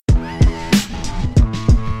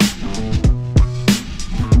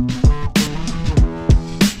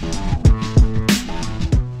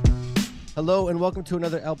Hello and welcome to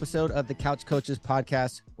another episode of the Couch Coaches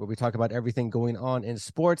podcast, where we talk about everything going on in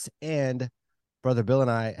sports. And Brother Bill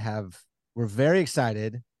and we're very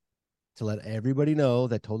excited to let everybody know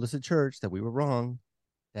that told us at church that we were wrong,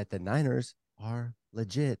 that the Niners are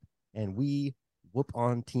legit and we whoop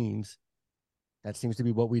on teams. That seems to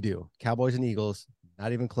be what we do. Cowboys and Eagles,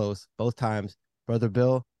 not even close, both times. Brother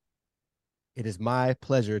Bill, it is my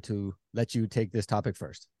pleasure to let you take this topic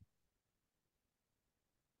first.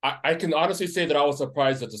 I can honestly say that I was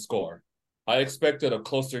surprised at the score. I expected a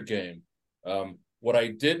closer game. What I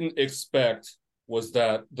didn't expect was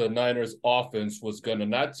that the Niners offense was going to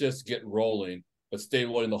not just get rolling, but stay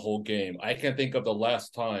rolling the whole game. I can't think of the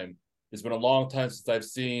last time. It's been a long time since I've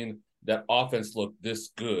seen that offense look this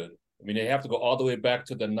good. I mean, they have to go all the way back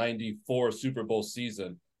to the 94 Super Bowl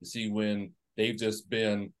season to see when they've just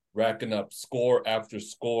been racking up score after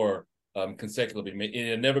score consecutively. I mean, it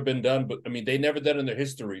had never been done, but I mean, they never done in their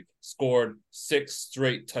history, scored 6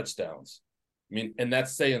 straight touchdowns. I mean, and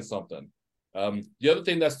that's saying something. The other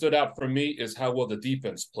thing that stood out for me is how well the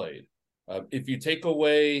defense played. If you take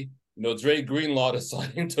away, Dre Greenlaw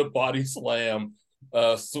deciding to body slam,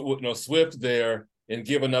 Swift there and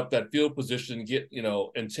giving up that field position,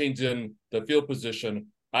 and changing the field position,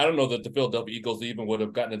 I don't know that the Philadelphia Eagles even would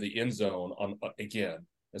have gotten to the end zone again.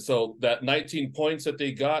 And so that 19 points that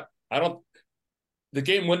they got, the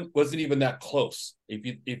game wasn't even that close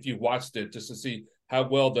if you watched it, just to see how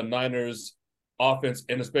well the Niners offense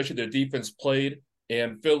and especially their defense played,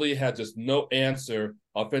 and Philly had just no answer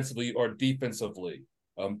offensively or defensively.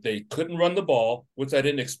 They couldn't run the ball, which I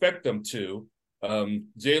didn't expect them to.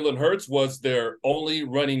 Jalen Hurts was their only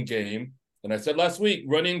running game. And I said last week,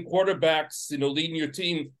 running quarterbacks, leading your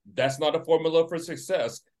team, that's not a formula for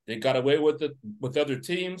success. They got away with it with other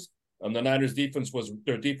teams. The Niners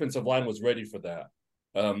their defensive line was ready for that.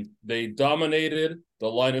 They dominated the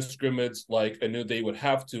line of scrimmage like I knew they would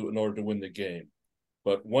have to in order to win the game.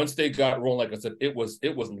 But once they got rolling, like I said, it was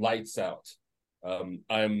lights out.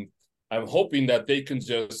 I'm hoping that they can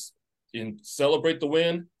just celebrate the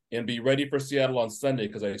win and be ready for Seattle on Sunday,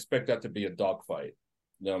 because I expect that to be a dogfight.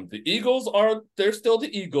 The Eagles they're still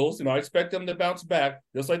the Eagles. I expect them to bounce back,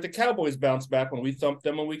 just like the Cowboys bounced back when we thumped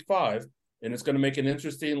them in week 5. And it's going to make an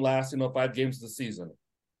interesting last, 5 games of the season.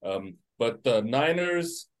 But the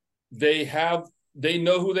Niners, they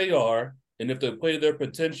know who they are. And if they play to their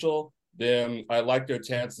potential, then I like their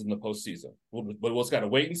chances in the postseason. But we'll just got to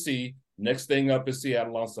wait and see. Next thing up is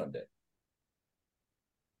Seattle on Sunday.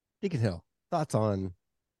 Deacon Hill, thoughts on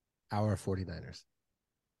our 49ers?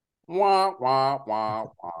 Wah, wah, wah,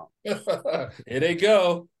 wah. Here they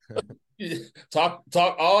go. Talk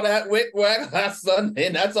all that wick whack last Sunday,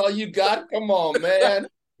 and that's all you got? Come on, man.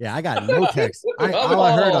 Yeah, I got no text. All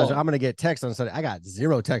I heard was I'm going to get text on Sunday. I got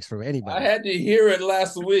 0 text from anybody. I had to hear it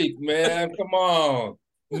last week, man. Come on.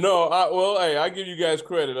 No, I give you guys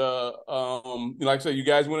credit. Like I said, you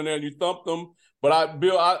guys went in there and you thumped them. But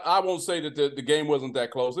Bill, I won't say that the game wasn't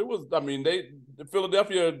that close. It was. I mean,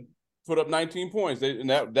 Philadelphia put up 19 points.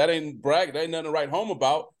 That ain't brag. That ain't nothing to write home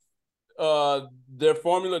about. Their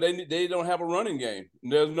formula, they don't have a running game.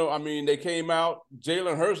 They came out,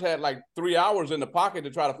 Jalen Hurts had like 3 hours in the pocket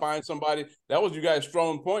to try to find somebody. That was you guys'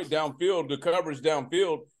 strong point downfield, the coverage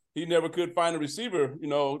downfield. He never could find a receiver,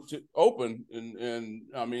 to open.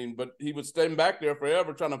 But he was staying back there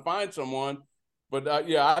forever trying to find someone. But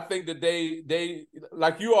I think that they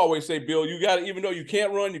like you always say, Bill, you got to, even though you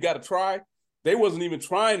can't run, you got to try. They wasn't even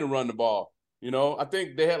trying to run the ball. I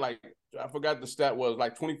think they had I forgot the stat was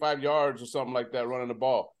like 25 yards or something like that running the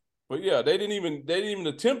ball. But yeah, they didn't even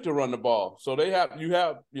attempt to run the ball. So but yeah,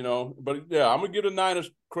 I'm gonna give the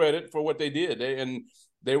Niners credit for what they did.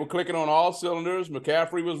 They were clicking on all cylinders.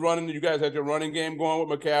 McCaffrey was running. You guys had your running game going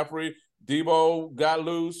with McCaffrey. Debo got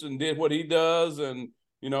loose and did what he does, and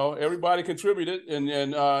everybody contributed.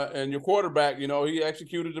 And your quarterback, he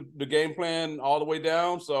executed the game plan all the way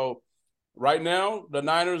down. So right now, the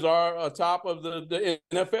Niners are atop of the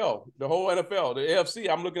NFL, the whole NFL. The AFC,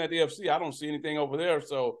 I'm looking at the AFC. I don't see anything over there.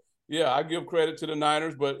 So, yeah, I give credit to the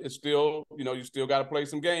Niners, but it's still, you still got to play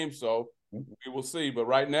some games. So we will see. But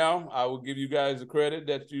right now, I will give you guys the credit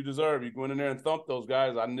that you deserve. You went in there and thumped those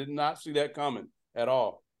guys. I did not see that coming at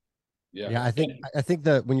all. Yeah, I think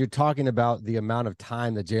that when you're talking about the amount of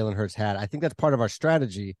time that Jalen Hurts had, I think that's part of our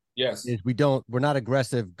strategy. Yes. Is we're not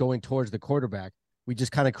aggressive going towards the quarterback. We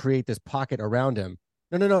just kind of create this pocket around him.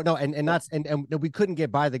 No. And we couldn't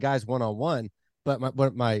get by the guys one-on-one. But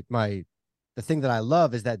the thing that I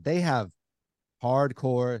love is that they have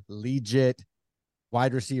hardcore, legit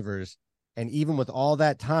wide receivers. And even with all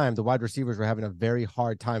that time, the wide receivers were having a very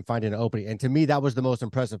hard time finding an opening. And to me, that was the most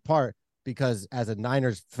impressive part, because as a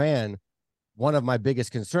Niners fan, one of my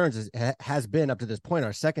biggest concerns has been up to this point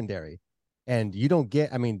our secondary. And you don't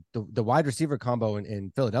get, I mean, the wide receiver combo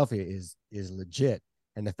in Philadelphia is legit.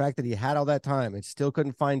 And the fact that he had all that time and still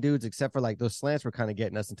couldn't find dudes except for like those slants were kind of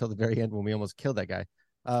getting us until the very end when we almost killed that guy.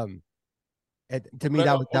 To me,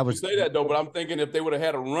 that was say that though, but I'm thinking if they would have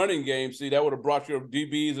had a running game, see, that would have brought your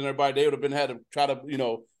DBs and everybody. They would have been had to try to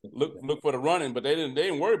look for the running, but they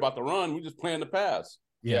didn't worry about the run. We just playing the pass.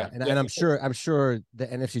 Yeah, and I'm sure the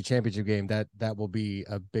NFC Championship game that will be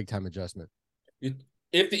a big time adjustment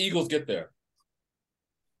if the Eagles get there.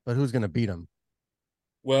 But who's going to beat them?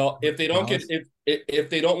 Well, if they don't if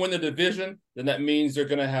they don't win the division, then that means they're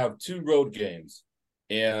going to have 2 road games.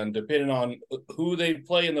 And depending on who they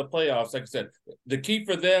play in the playoffs, like I said, the key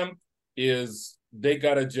for them is they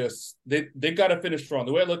gotta they gotta finish strong.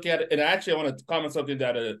 The way I look at it, and actually I want to comment something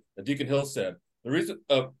that Deacon Hill said.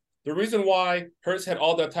 The reason why Hurts had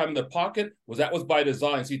all that time in the pocket that was by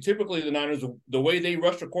design. See, typically the Niners, the way they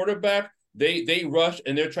rush the quarterback, they rush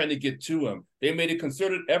and they're trying to get to him. They made a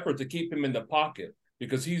concerted effort to keep him in the pocket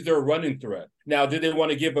because he's their running threat. Now, did they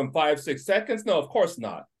want to give him 5-6 seconds? No, of course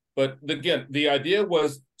not. But again, the idea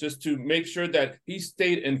was just to make sure that he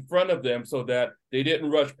stayed in front of them so that they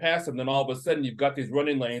didn't rush past him. Then all of a sudden, you've got these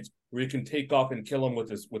running lanes where you can take off and kill him with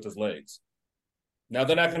his legs. Now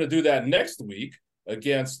they're not going to do that next week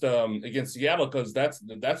against Seattle because that's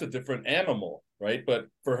a different animal, right? But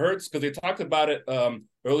for Hurts, because they talked about it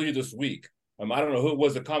earlier this week. I don't know who it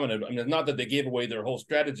was that commented. I mean, it's not that they gave away their whole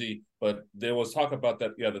strategy, but there was talk about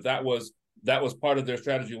that. Yeah, that was part of their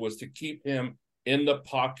strategy was to keep him in the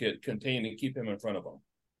pocket, contain and keep him in front of him.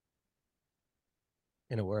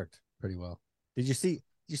 And it worked pretty well. Did you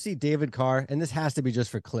see David Carr? And this has to be just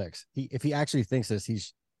for clicks. If he actually thinks this,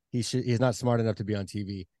 he's not smart enough to be on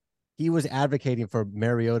TV. He was advocating for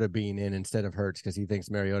Mariota being in instead of Hurts because he thinks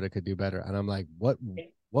Mariota could do better. And I'm like, what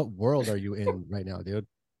world are you in right now, dude?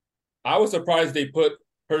 I was surprised they put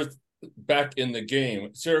Hurts back in the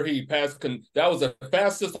game. Sure, he passed. That was the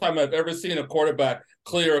fastest time I've ever seen a quarterback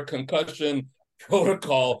clear a concussion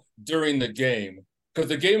protocol during the game because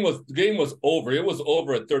the game was over. It was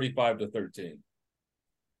over at 35-13.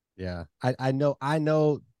 Yeah, I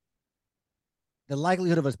know. The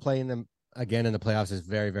likelihood of us playing them again in the playoffs is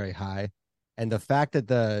very, very high, and the fact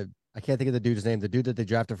that I can't think of the dude's name, the dude that they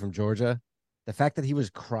drafted from Georgia, the fact that he was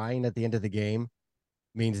crying at the end of the game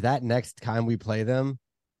means that next time we play them,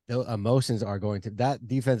 the emotions are going to that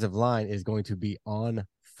defensive line is going to be on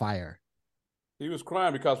fire. He was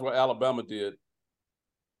crying because of what Alabama did.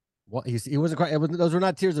 What he wasn't crying. Those were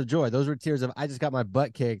not tears of joy. Those were tears of I just got my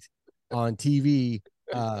butt kicked on TV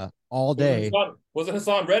all day. Was it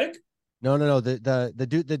Hassan Reddick? No. The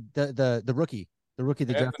dude, the rookie,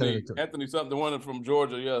 that drafted Anthony something, the one from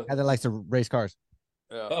Georgia, yeah. And that likes to race cars.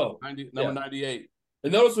 Yeah. Oh, 98.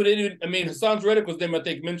 And notice what they did. I mean, Hassan Reddick was them, I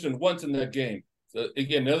think, mentioned once in that game. So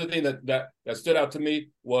again, the other thing that stood out to me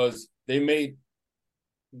was they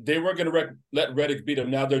weren't going to let Reddick beat him.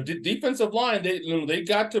 Now their defensive line, they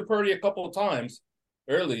got to Purdy a couple of times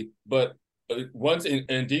early, but once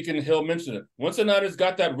and Deacon Hill mentioned it. Once the Niners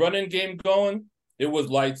got that running game going, it was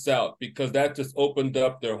lights out because that just opened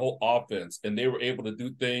up their whole offense, and they were able to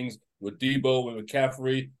do things with Debo and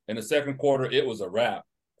McCaffrey. In the second quarter, it was a wrap.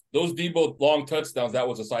 Those Debo long touchdowns, that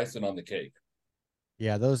was a icing on the cake.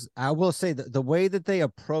 Yeah, those I will say the way that they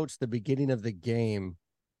approached the beginning of the game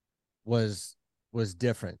was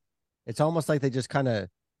different. It's almost like they kind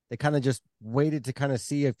of just waited to kind of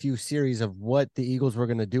see a few series of what the Eagles were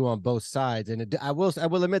going to do on both sides. And I will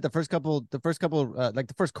admit the first couple like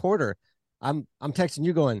the first quarter, I'm texting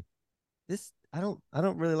you going, this I don't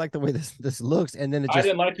really like the way this looks. And then I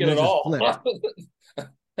didn't like it at all. Like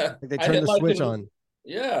they turned the switch on.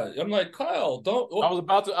 Yeah, I'm like, Kyle, don't. I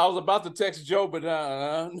was about to text Joe, but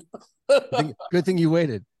good thing you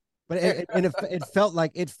waited. But it felt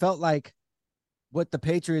like what the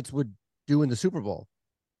Patriots would do in the Super Bowl.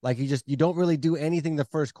 Like you don't really do anything the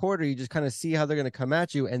first quarter. You just kind of see how they're going to come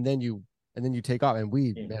at you, and then you take off. And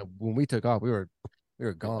when we took off, we were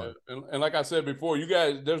gone. And like I said before, you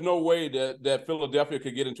guys, there's no way that Philadelphia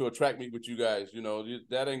could get into a track meet with you guys. You know,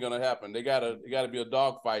 that ain't gonna happen. They gotta be a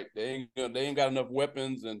dogfight. They ain't got enough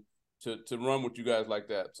weapons and to run with you guys like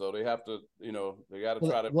that. So they have to, they got to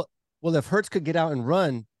try to. Well, if Hurts could get out and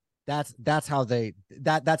run, that's how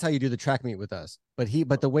that's how you do the track meet with us.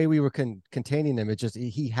 But the way we were containing him,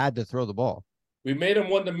 he had to throw the ball. We made him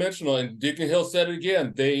one-dimensional, and Deacon Hill said it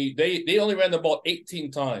again. They only ran the ball 18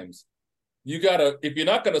 times. You gotta, if you're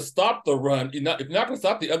not gonna stop the run, if you're not gonna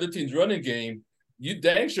stop the other team's running game, you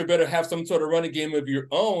dang sure better have some sort of running game of your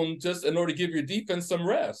own, just in order to give your defense some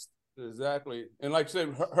rest. Exactly. And like I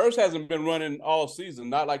said, Hurst hasn't been running all season,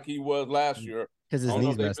 not like he was last year. Because his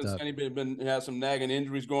knees messed up. He has some nagging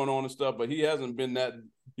injuries going on and stuff, but he hasn't been that.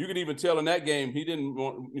 You could even tell in that game he didn't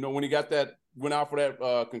want, when he went out for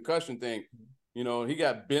that concussion thing, he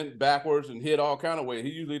got bent backwards and hit all kind of ways.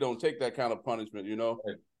 He usually don't take that kind of punishment,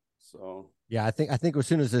 Right. So yeah, I think as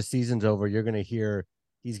soon as the season's over, you're gonna hear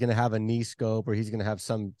he's gonna have a knee scope or he's gonna have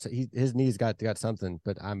his knees got something,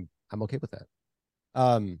 but I'm okay with that.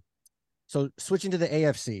 So switching to the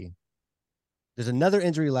AFC, there's another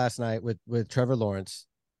injury last night with Trevor Lawrence.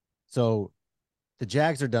 So the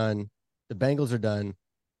Jags are done, the Bengals are done.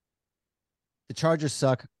 The Chargers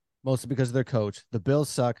suck mostly because of their coach. The Bills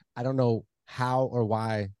suck. I don't know how or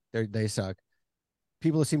why they suck.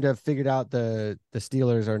 People seem to have figured out the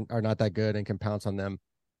Steelers are not that good and can pounce on them.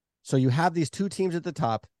 So you have these two teams at the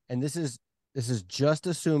top, and this is just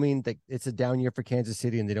assuming that it's a down year for Kansas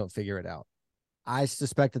City and they don't figure it out. I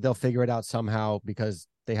suspect that they'll figure it out somehow because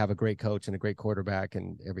they have a great coach and a great quarterback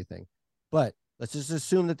and everything. But let's just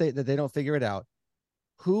assume that they don't figure it out.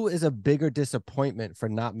 Who is a bigger disappointment for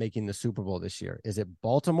not making the Super Bowl this year? Is it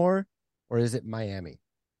Baltimore or is it Miami?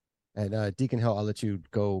 And Deacon Hill, I'll let you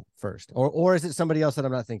go first. Or is it somebody else that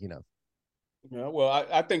I'm not thinking of? Yeah, well,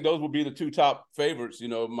 I think those would be the two top favorites,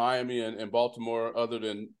 Miami and Baltimore, other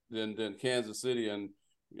than Kansas City. And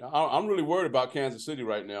I'm really worried about Kansas City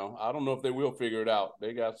right now. I don't know if they will figure it out.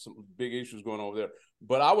 They got some big issues going on over there.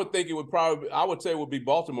 But I would think I would say it would be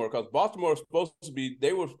Baltimore, because Baltimore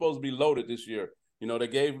they were supposed to be loaded this year. They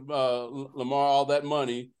gave Lamar all that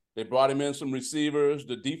money. They brought him in some receivers.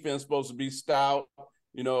 The defense supposed to be stout,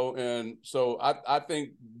 and so I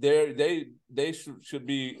think they should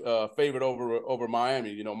be favored over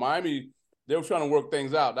Miami. Miami, they were trying to work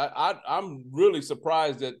things out. I'm really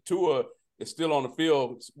surprised that Tua is still on the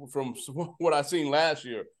field from what I seen last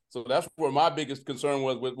year. So that's where my biggest concern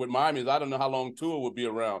was with Miami is I don't know how long Tua would be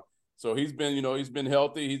around. So he's been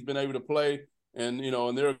healthy. He's been able to play. And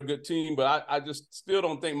and they're a good team, but I just still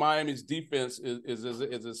don't think Miami's defense is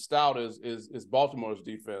as stout as Baltimore's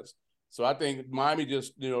defense. So I think Miami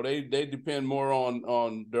just they depend more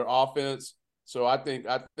on their offense. So I think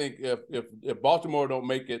if Baltimore don't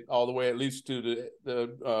make it all the way at least to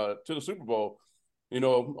the Super Bowl,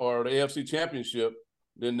 or the AFC Championship,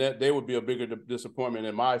 then they would be a bigger disappointment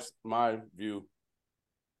in my view.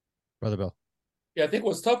 Brother Bill. Yeah, I think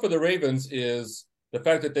what's tough for the Ravens is the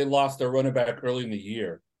fact that they lost their running back early in the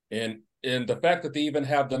year. And the fact that they even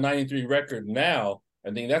have the 9-3 record now,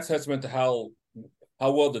 I think that's testament to how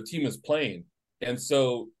well the team is playing. And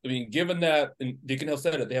so, I mean, given that, and Deacon Hill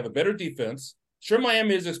said it, they have a better defense. Sure,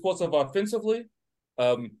 Miami is explosive offensively,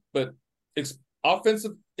 but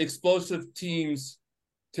offensive explosive teams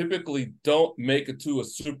typically don't make it to a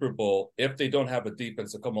Super Bowl if they don't have a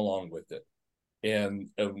defense to come along with it. And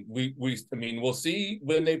we'll see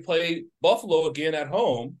when they play Buffalo again at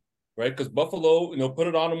home, right? Because Buffalo, put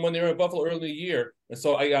it on them when they were in Buffalo early in the year. And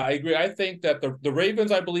so I agree. I think that the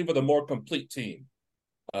Ravens, I believe, are the more complete team.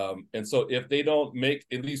 And so if they don't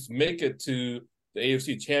at least make it to the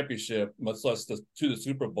AFC Championship, much less to the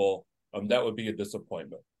Super Bowl, that would be a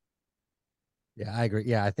disappointment. Yeah, I agree.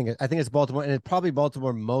 Yeah, I think it's Baltimore, and it's probably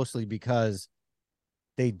Baltimore mostly because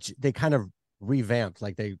they kind of revamped.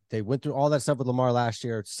 Like they went through all that stuff with Lamar last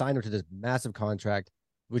year, signed him to this massive contract,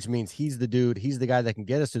 which means he's the dude, he's the guy that can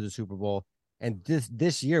get us to the Super Bowl. And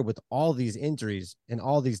this year with all these injuries and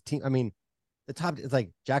all these teams, I mean, the top is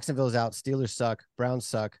like Jacksonville's out, Steelers suck, Browns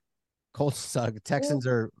suck, Colts suck, Texans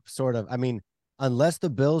are sort of. I mean, unless the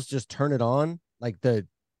Bills just turn it on, like the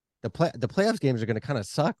playoffs games are going to kind of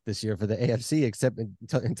suck this year for the AFC, except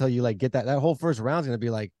until you like get that whole first round is going to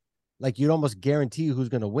be like you'd almost guarantee who's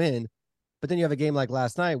going to win. But then you have a game like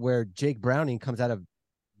last night where Jake Browning comes out of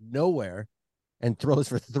nowhere and throws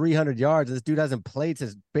for 300 yards. This dude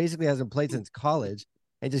basically hasn't played since college,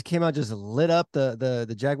 and just came out, just lit up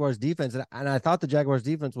the Jaguars defense. And I thought the Jaguars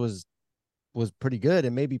defense was pretty good.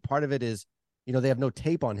 And maybe part of it is, they have no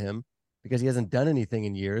tape on him because he hasn't done anything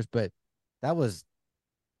in years. But that was,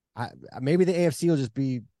 maybe the AFC will just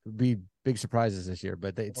be big surprises this year.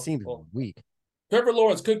 But it seemed weak. Trevor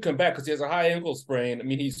Lawrence could come back because he has a high ankle sprain. I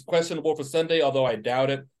mean, he's questionable for Sunday, although I doubt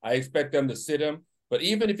it. I expect them to sit him. But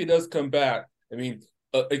even if he does come back, I mean,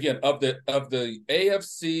 again, of the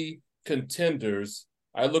AFC contenders,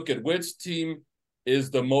 I look at which team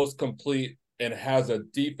is the most complete and has a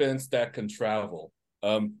defense that can travel.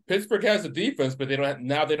 Pittsburgh has a defense, but they don't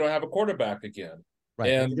have a quarterback again. Right.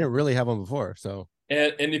 And they didn't really have one before. So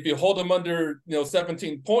and if you hold them under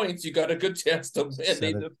 17 points, you got a good chance to win.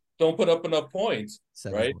 They don't put up enough points,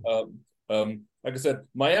 right? Like I said,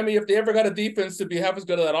 Miami, if they ever got a defense to be half as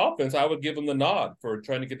good as that offense, I would give them the nod for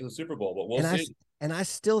trying to get to the Super Bowl. But we'll see. I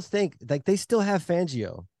still think like they still have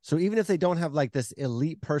Fangio. So even if they don't have like this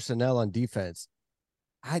elite personnel on defense,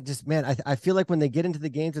 I feel like when they get into the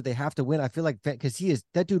games that they have to win, I feel like because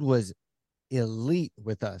that dude was elite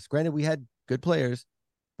with us. Granted, we had good players,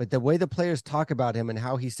 but the way the players talk about him and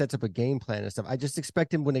how he sets up a game plan and stuff, I just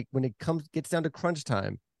expect him when it gets down to crunch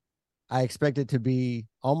time. I expect it to be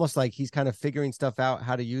almost like he's kind of figuring stuff out,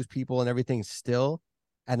 how to use people and everything still.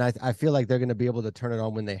 And I feel like they're going to be able to turn it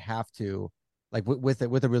on when they have to, like with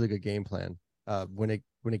a really good game plan. When it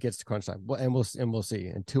gets to crunch time, and we'll see.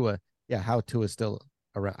 And Tua, how Tua's still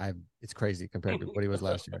around. It's crazy compared to what he was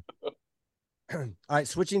last year. All right,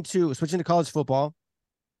 switching to college football.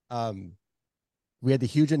 We had the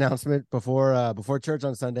huge announcement before church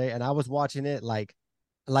on Sunday, and I was watching it like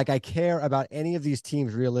I care about any of these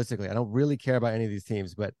teams realistically. I don't really care about any of these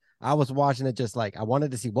teams, but I was watching it just like I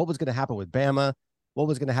wanted to see what was going to happen with Bama, what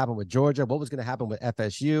was going to happen with Georgia, what was going to happen with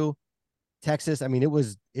FSU, Texas. I mean, it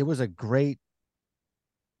was a great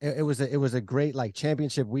like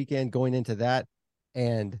championship weekend going into that,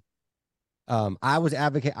 and I wanted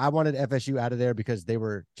FSU out of there because they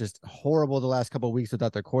were just horrible the last couple of weeks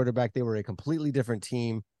without their quarterback. They were a completely different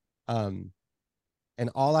team. And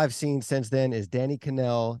all I've seen since then is Danny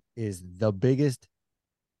Cannell is the biggest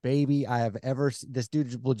baby I have ever seen. This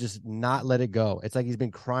dude will just not let it go. It's like he's been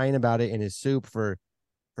crying about it in his soup for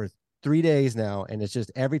 3 days now. And it's just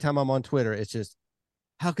every time I'm on Twitter, it's just,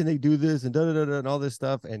 how can they do this and and all this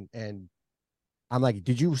stuff. And I'm like,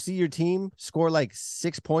 did you see your team score like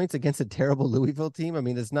 6 points against a terrible Louisville team? I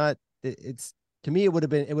mean, it's to me, it would have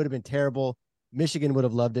been terrible. Michigan would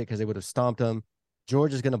have loved it because they would have stomped them.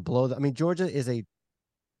 Georgia's going to blow them. I mean,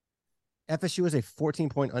 FSU is a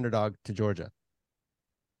 14-point underdog to Georgia.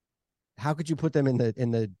 How could you put them in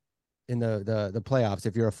the playoffs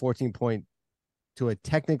if you're a 14-point to a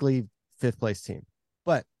technically fifth place team?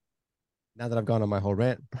 But now that I've gone on my whole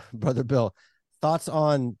rant, brother Bill, thoughts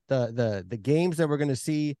on the games that we're going to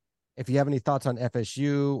see? If you have any thoughts on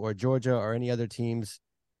FSU or Georgia or any other teams,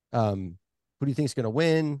 who do you think is going to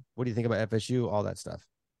win? What do you think about FSU? All that stuff.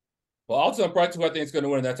 Well, I'll jump right to who I think is going to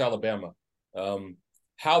win, and that's Alabama.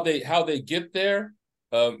 How they get there,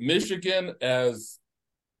 Michigan as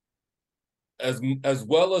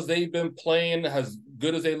well as they've been playing, as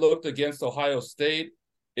good as they looked against Ohio State,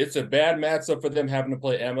 it's a bad matchup for them having to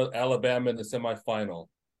play Alabama in the semifinal.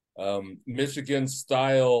 Michigan's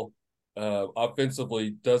style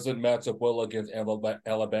offensively doesn't match up well against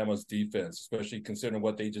Alabama's defense, especially considering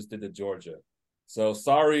what they just did to Georgia. So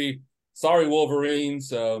sorry,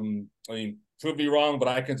 Wolverines. I mean, prove me wrong, but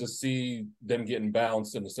I can just see them getting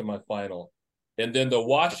bounced in the semifinal. And then the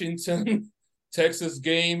Washington Texas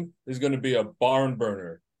game is going to be a barn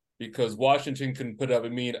burner because Washington can put up. I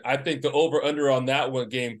mean, I think the over-under on that one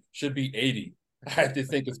game should be 80. I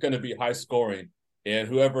think it's going to be high scoring. And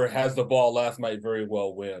whoever has the ball last might very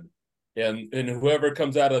well win. And whoever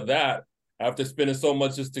comes out of that, after spending so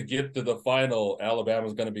much just to get to the final,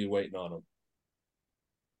 Alabama's going to be waiting on them.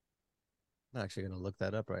 I'm actually going to look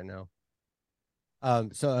that up right now.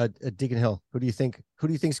 So Deacon Hill, who do you think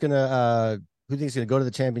is going to go to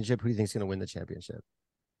the championship? Who do you think is going to win the championship?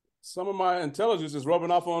 Some of my intelligence is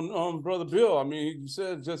rubbing off on Brother Bill. I mean, he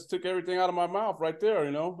said just took everything out of my mouth right there.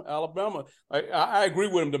 You know, Alabama. I agree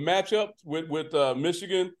with him. The matchup with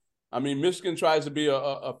Michigan. I mean, Michigan tries to be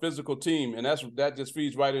a physical team, and that just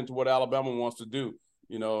feeds right into what Alabama wants to do.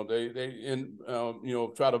 You know, they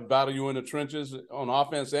try to battle you in the trenches on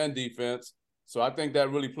offense and defense. So I think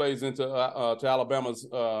that really plays into to Alabama's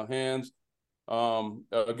hands.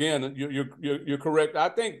 Again, you're correct. I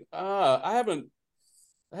think I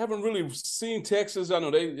haven't really seen Texas. I know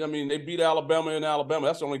they beat Alabama in Alabama.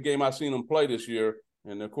 That's the only game I've seen them play this year.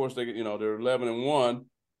 And of course they're 11-1,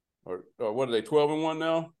 or what are they, 12-1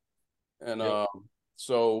 now? And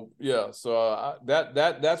yep.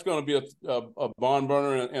 That's going to be a barn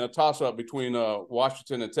burner and a toss up between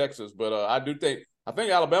Washington and Texas. But I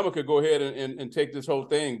think Alabama could go ahead and take this whole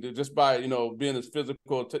thing just by being as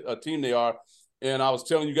physical a team they are. And I was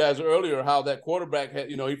telling you guys earlier how that quarterback had,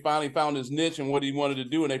 he finally found his niche and what he wanted to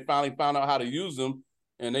do, and they finally found out how to use them,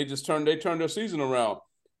 and they turned their season around,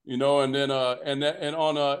 And then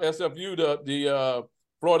on SFU, the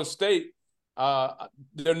Florida State,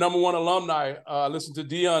 their number one alumni listened to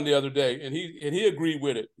Dion the other day, and he agreed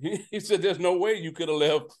with it. He said there's no way you could have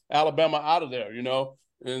left Alabama out of there, and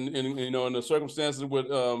in the circumstances with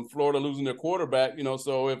Florida losing their quarterback,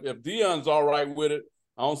 So if Dion's all right with it,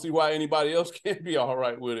 I don't see why anybody else can't be all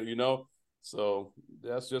right with it, So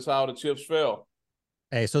that's just how the chips fell.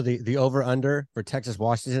 Hey, so the over under for Texas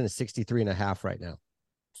Washington is 63.5 right now,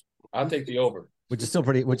 I'll take the over. which is still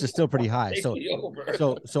pretty high. So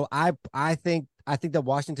I think that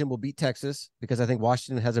Washington will beat Texas because I think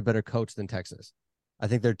Washington has a better coach than Texas. I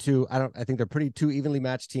think I think they're pretty two evenly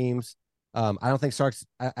matched teams. I don't think Sark's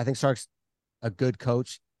I think Sark's a good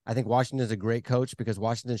coach. I think Washington is a great coach because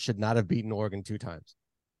Washington should not have beaten Oregon 2 times.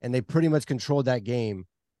 And they pretty much controlled that game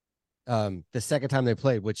the second time they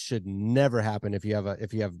played, which should never happen if you have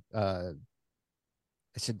it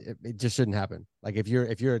just shouldn't happen. Like if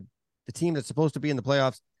you're the team that's supposed to be in the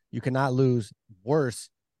playoffs, you cannot lose worse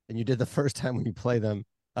than you did the first time when you play them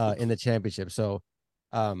in the championship. So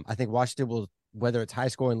I think Washington will, whether it's high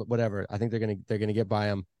scoring, whatever, I think they're gonna get by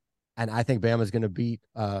them. And I think Bama's gonna beat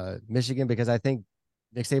Michigan because I think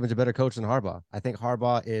Nick Saban's a better coach than Harbaugh. I think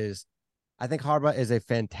Harbaugh is a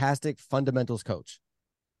fantastic fundamentals coach.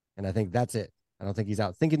 And I think that's it. I don't think he's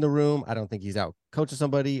out thinking the room. I don't think he's out coaching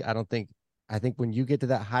somebody. I think when you get to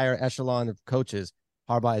that higher echelon of coaches,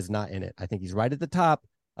 Harbaugh is not in it. I think he's right at the top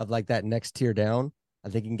of like that next tier down. I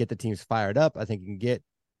think he can get the teams fired up. I think he can get,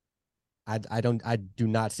 I do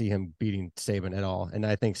not see him beating Saban at all. And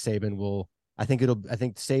I think I think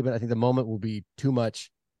the moment will be too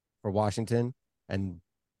much for Washington, and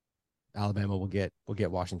Alabama will get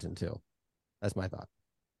Washington too. That's my thought.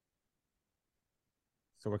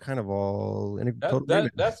 So we're kind of all in a total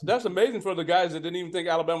agreement. That's amazing for the guys that didn't even think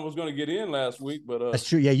Alabama was going to get in last week. But that's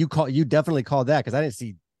true. Yeah, you definitely called that because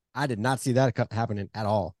I did not see that happening at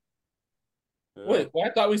all. Wait, well,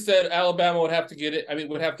 I thought we said Alabama would have to get it. I mean,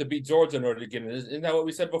 would have to beat Georgia in order to get it. Isn't that what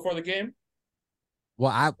we said before the game?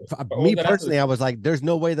 Well, me personally, I was like, "There's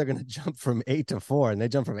no way they're going to jump from 8 to 4," and they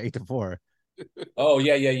jumped from 8 to 4. Oh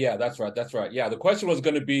yeah. That's right. Yeah, the question was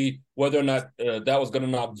going to be whether or not that was going to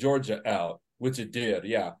knock Georgia out, which it did.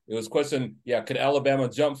 Yeah, it was question. Yeah, could Alabama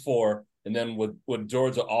jump 4, and then would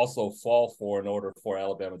Georgia also fall 4 in order for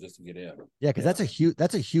Alabama just to get in? Yeah, because that's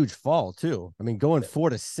a huge fall too. I mean, going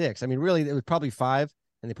 4 to 6. I mean, really, it was probably 5,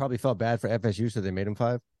 and they probably felt bad for FSU, so they made them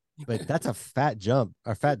 5. But that's a fat drop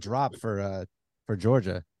for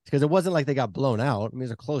Georgia because it wasn't like they got blown out. I mean, it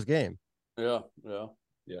was a close game. Yeah.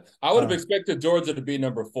 I would have expected Georgia to be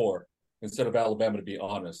number 4 instead of Alabama, to be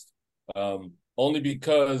honest. Only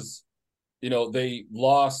because they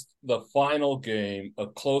lost the final game, a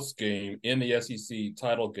close game in the SEC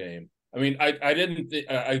title game. I mean, I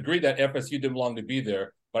agree that FSU didn't belong to be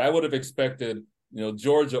there, but I would have expected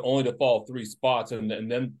Georgia only to fall 3 spots and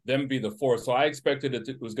then them be the 4th. So I expected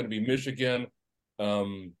it was going to be Michigan,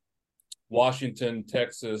 Washington,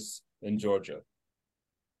 Texas, and Georgia.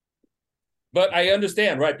 But I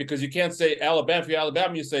understand, right? Because you can't say Alabama. If you're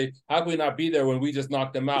Alabama, you say, how can we not be there when we just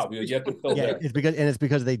knocked them out? We get to fill there. It's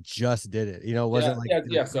because they just did it. It wasn't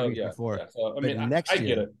before. Yeah. So I mean, next year, I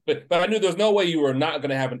get it. But I knew there's no way you were not going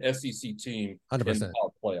to have an SEC team 100%. in the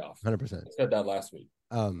playoff. 100%. I said that last week.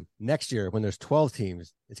 Next year, when there's 12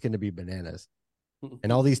 teams, it's going to be bananas.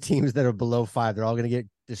 And all these teams that are below 5, they're all going to get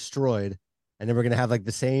destroyed. And then we're going to have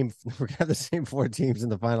the same 4 teams in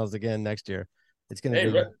the finals again next year. It's going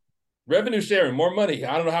to be revenue sharing, more money.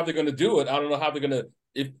 I don't know how they're going to do it. I don't know how they're going to,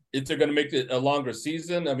 if they're going to make it a longer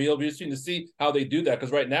season. I mean, it'll be interesting to see how they do that.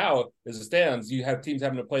 Because right now, as it stands, you have teams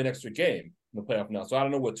having to play an extra game in the playoff now. So I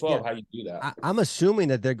don't know with 12 how you do that. I'm assuming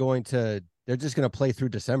that they're just going to play through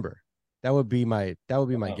December. That would be my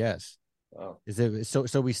guess. Wow. Is it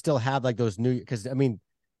so we still have those new, because I mean,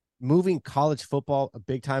 moving college football, a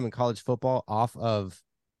big time in college football, off of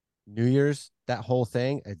New Year's, that whole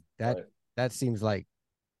thing, that seems like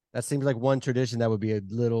one tradition that would be a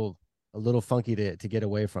little funky to get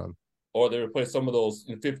away from. Or they would play some of those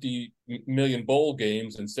 50 million bowl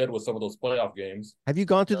games instead with some of those playoff games. Have you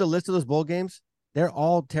gone through the list of those bowl games? They're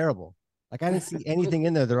all terrible. Like, I didn't see anything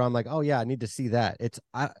in there that I'm like, oh yeah, I need to see that. It's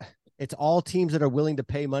all teams that are willing to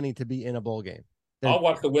pay money to be in a bowl game. I'll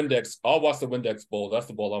watch the Windex Bowl. That's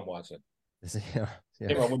the bowl I'm watching. Yeah.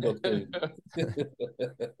 Yeah.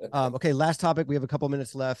 Okay, last topic. We have a couple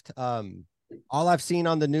minutes left. All I've seen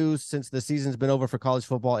on the news since the season's been over for college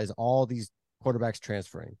football is all these quarterbacks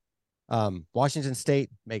transferring. Washington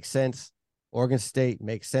State makes sense. Oregon State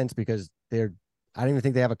makes sense because I don't even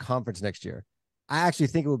think they have a conference next year. I actually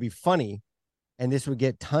think it would be funny, and this would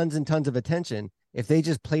get tons and tons of attention if they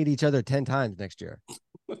just played each other 10 times next year.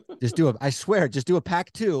 Just do a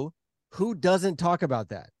Pac-2. Who doesn't talk about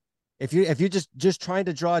that? If you're just trying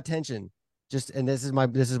to draw attention, and this is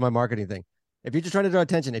my marketing thing. If you're just trying to draw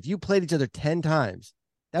attention, if you played each other 10 times,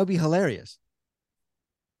 that would be hilarious.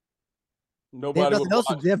 Nobody would watch.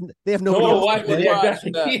 They have nobody else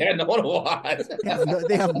to play. Yeah, no one will watch.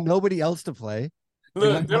 They have nobody else to play.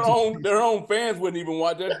 Look, their own fans wouldn't even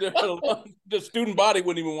watch that. The student body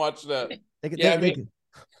wouldn't even watch that.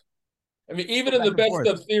 I mean, even in the best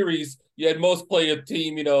of series, you had most play a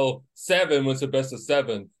team. 7 was the best of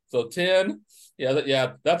 7. So 10,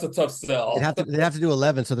 that's a tough sell. They'd have to do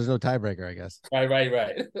 11, so there's no tiebreaker, I guess.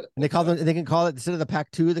 Right. And they can call it, instead of the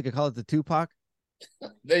Pac-2, they could call it the Tupac.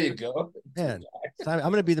 There you go. Man, I'm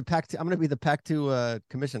gonna be the Pac-2. I'm gonna be the Pac-2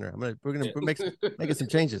 commissioner. We're making some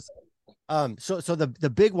changes. So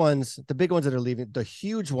the big ones that are leaving, the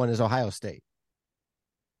huge one is Ohio State.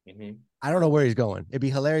 Mm-hmm. I don't know where he's going. It'd be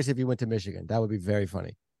hilarious if he went to Michigan. That would be very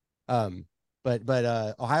funny.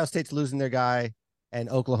 But Ohio State's losing their guy, and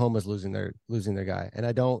Oklahoma's losing their guy. And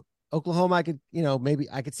Oklahoma, I could, maybe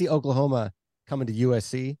I could see Oklahoma coming to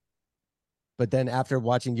USC, but then after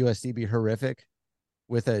watching USC be horrific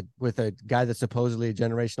with a guy that's supposedly a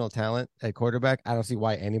generational talent at quarterback, I don't see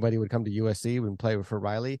why anybody would come to USC and play for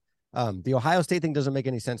Riley. The Ohio State thing doesn't make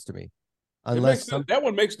any sense to me. That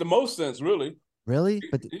one makes the most sense, really. Really?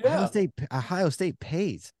 But Ohio State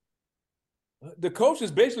pays. The coach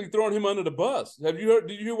is basically throwing him under the bus. Did you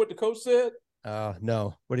hear what the coach said?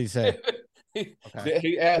 No. What did he say? He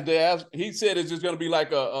said it's just going to be like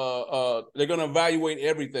they're going to evaluate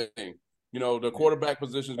everything. The quarterback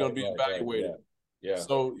position is going to be evaluated. Yeah.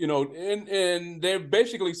 So, and they're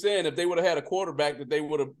basically saying if they would have had a quarterback that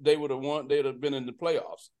they'd have been in the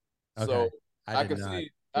playoffs. Okay. So I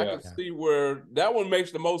can see where that one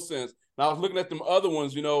makes the most sense. Now I was looking at them other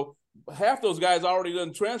ones, half those guys already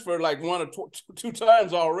done transferred like one or two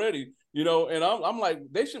times already, and I'm like,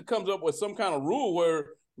 they should come up with some kind of rule where,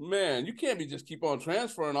 man, you can't be just keep on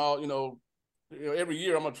transferring all, every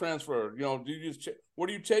year I'm going to transfer, what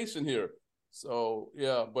are you chasing here? So,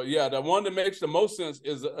 the one that makes the most sense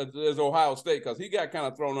is Ohio State, because he got kind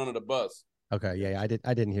of thrown under the bus. Okay. Yeah.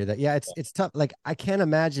 I didn't hear that. Yeah. It's tough. Like, I can't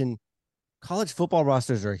imagine. College football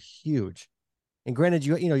rosters are huge. And granted,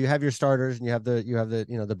 you have your starters and you have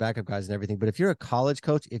the backup guys and everything. But if you're a college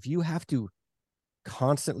coach, if you have to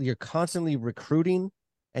you're constantly recruiting,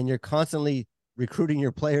 and you're constantly recruiting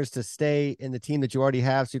your players to stay in the team that you already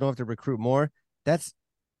have, so you don't have to recruit more, that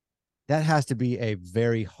has to be a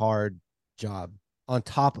very hard job on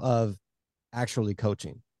top of actually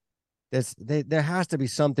coaching. There has to be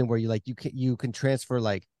something where you can transfer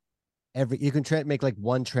make like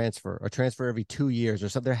one transfer or transfer every 2 years or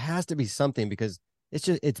something. There has to be something, because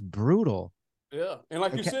it's brutal. Yeah. And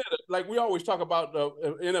like you said, like we always talk about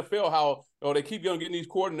NFL, how they keep on getting these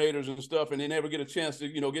coordinators and stuff, and they never get a chance to,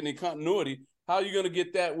 get any continuity. How are you going to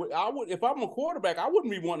get that? If I'm a quarterback, I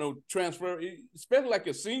wouldn't be wanting to transfer, especially like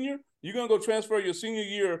a senior. You're going to go transfer your senior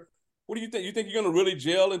year. What do you think? You think you're going to really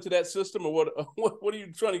gel into that system, or what? What are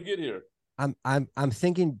you trying to get here? I'm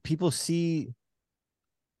thinking people see.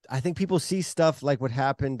 I think people see stuff like what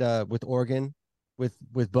happened with Oregon,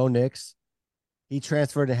 with Bo Nix. He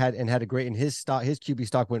transferred and had a great, and his QB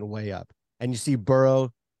stock went way up. And you see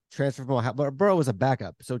Burrow transferred from Ohio, but Burrow was a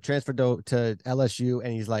backup, so transferred to LSU,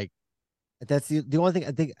 and he's like, that's the only thing.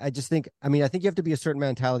 I think you have to be a certain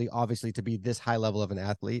mentality, obviously, to be this high level of an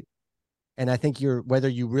athlete. And I think whether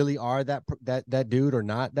you really are that dude or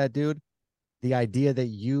not that dude, the idea that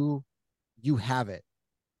you have it.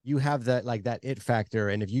 You have that it factor,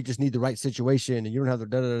 and if you just need the right situation and you don't have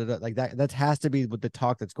the like that has to be with the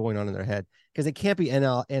talk that's going on in their head, because it can't be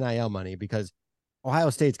NIL money, because Ohio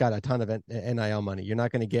State's got a ton of NIL money. You're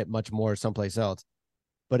not going to get much more someplace else.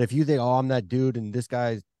 But if you think, I'm that dude and this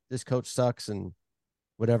coach sucks and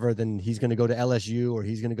whatever, then he's going to go to LSU, or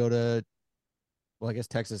he's going to go to, well, I guess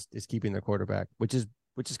Texas is keeping their quarterback, which is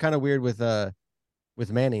kind of weird with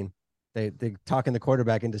Manning. They talking the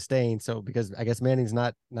quarterback into staying, so because I guess Manning's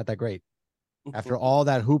not that great. After all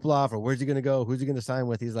that hoopla for where's he going to go, who's he going to sign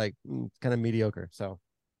with, he's like kind of mediocre. So,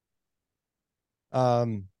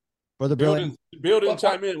 Brother Bill,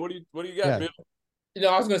 chime in. What do you got, Bill?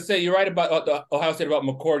 I was going to say you're right about the Ohio State, about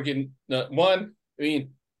McCord getting one. I mean,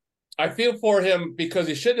 I feel for him because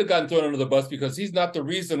he shouldn't have gotten thrown under the bus, because he's not the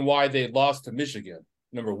reason why they lost to Michigan.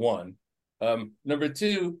 Number one, number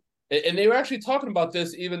two. And they were actually talking about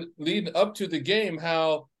this even leading up to the game,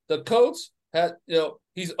 how the coach had,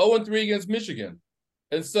 he's 0-3 against Michigan.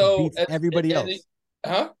 And so beats everybody else.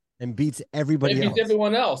 And beats everybody else. Beats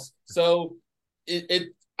everyone else. So I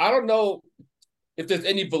don't know if there's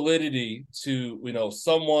any validity to,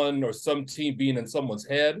 someone or some team being in someone's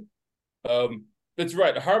head. It's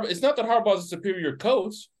right. It's not that Harbaugh's a superior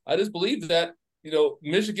coach. I just believe that,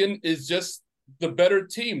 Michigan is just the better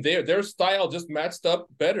team. Their style just matched up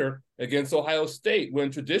better against Ohio State, when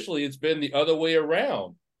traditionally it's been the other way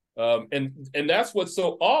around. And that's what's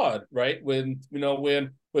so odd, right? When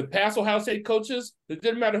with past Ohio State coaches, it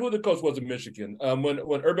didn't matter who the coach was in Michigan.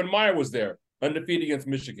 When Urban Meyer was there, undefeated against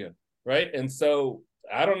Michigan, right? And so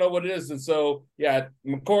I don't know what it is. And so yeah,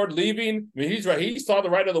 McCord leaving. I mean, he's right. He saw the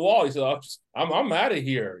right of the wall. He said, "I'm out of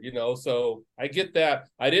here." So I get that.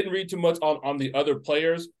 I didn't read too much on the other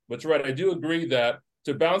players, but you're right. I do agree that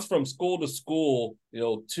to bounce from school to school,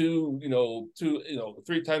 two,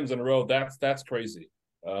 3 times in a row, that's crazy.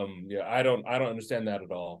 I don't understand that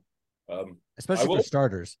at all. Especially for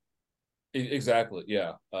starters. Exactly.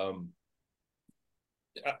 Yeah.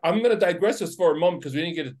 I'm going to digress just for a moment because we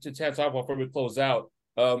didn't get a chance to talk before we close out.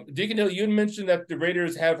 Deacon Hill, you mentioned that the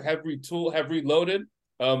Raiders have retooled, have reloaded.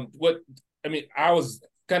 I was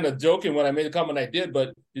kind of joking when I made the comment I did,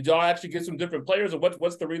 but did y'all actually get some different players, or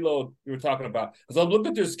what's the reload you were talking about? Because I'm looking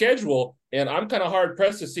at their schedule, and I'm kind of hard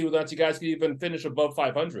pressed to see whether or not you guys can even finish above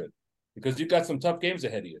 500 because you've got some tough games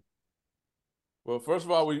ahead of you. Well, first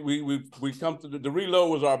of all, we come to the reload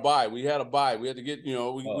was our bye. We had a bye. We had to get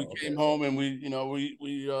we came home and we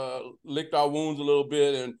licked our wounds a little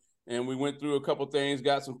bit and we went through a couple things,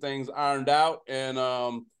 got some things ironed out,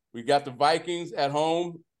 and we got the Vikings at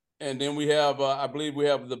home, and then we have I believe we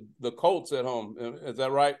have the Colts at home. Is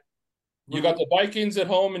that right? You got the Vikings at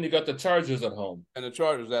home and you got the Chargers at home. And the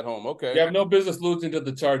Chargers at home. Okay. You have no business losing to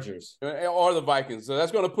the Chargers. Or the Vikings. So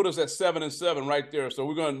that's going to put us at 7-7 right there. So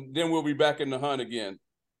we'll be back in the hunt again.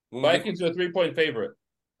 Vikings are a 3-point favorite.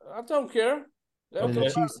 I don't care. Okay.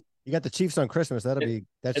 The Chiefs, you got the Chiefs on Christmas. And then you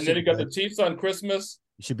got the Chiefs on Christmas.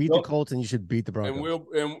 You should beat the Colts and you should beat the Broncos.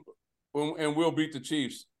 And we'll beat the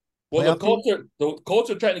Chiefs. Well, the Colts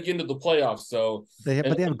are trying to get into the playoffs, so they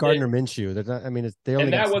have Gardner Minshew. They're not, I mean, they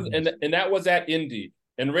only that was at Indy.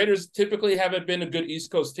 And Raiders typically haven't been a good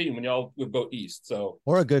East Coast team when y'all would go East,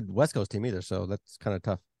 or a good West Coast team either. So that's kind of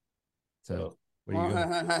tough. So what are you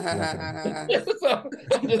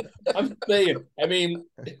going? I'm saying. I mean,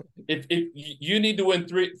 if you need to win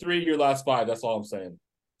three of your last 5, that's all I'm saying.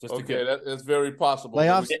 That's very possible.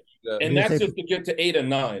 Playoffs, and that's just to get to 8 and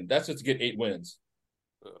 9. That's just to get 8 wins.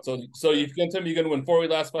 So you can tell me you're going to win 4 of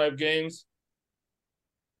your last 5 games?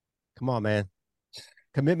 Come on, man.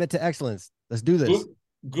 Commitment to excellence. Let's do this.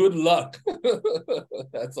 Good luck.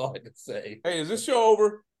 That's all I can say. Hey, is this show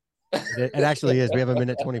over? It actually is. We have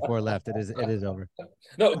 1:24 left. It is over.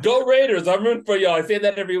 No, go Raiders. I'm rooting for y'all. I say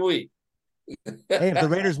that every week. Hey, if the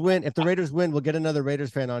Raiders win, we'll get another Raiders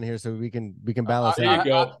fan on here so we can balance it. There you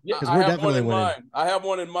go. Because we're definitely winning. I have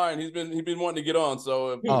one in mind. He's been wanting to get on.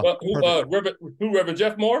 So Reverend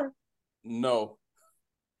Jeff Moore? No.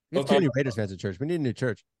 We have too many Raiders fans at church. We need a new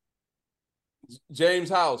church. James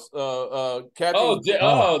House, Captain.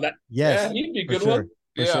 Yes, he'd be a good one.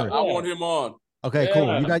 Sure. I want him on. Okay,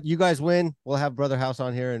 cool. You guys win. We'll have Brother House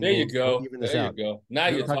on here, and there you go. We'll even this there out. You go. Now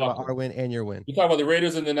you're talking about our win and your win. You talk about the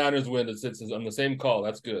Raiders and the Niners win. It's on the same call.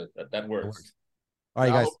 That's good. That works. All right,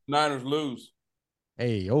 you guys. Niners lose.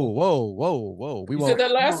 Hey, whoa! We said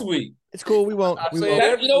that last week. It's cool. We won't.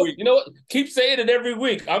 You know what? Keep saying it every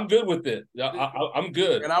week. I'm good with it. I'm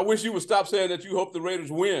good. And I wish you would stop saying that you hope the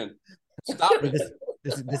Raiders win. Stop it.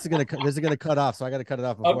 This is gonna cut off, so I got to cut it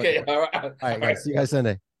off. Okay. All right. All right, guys. See you guys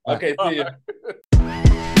Sunday. Okay. See you.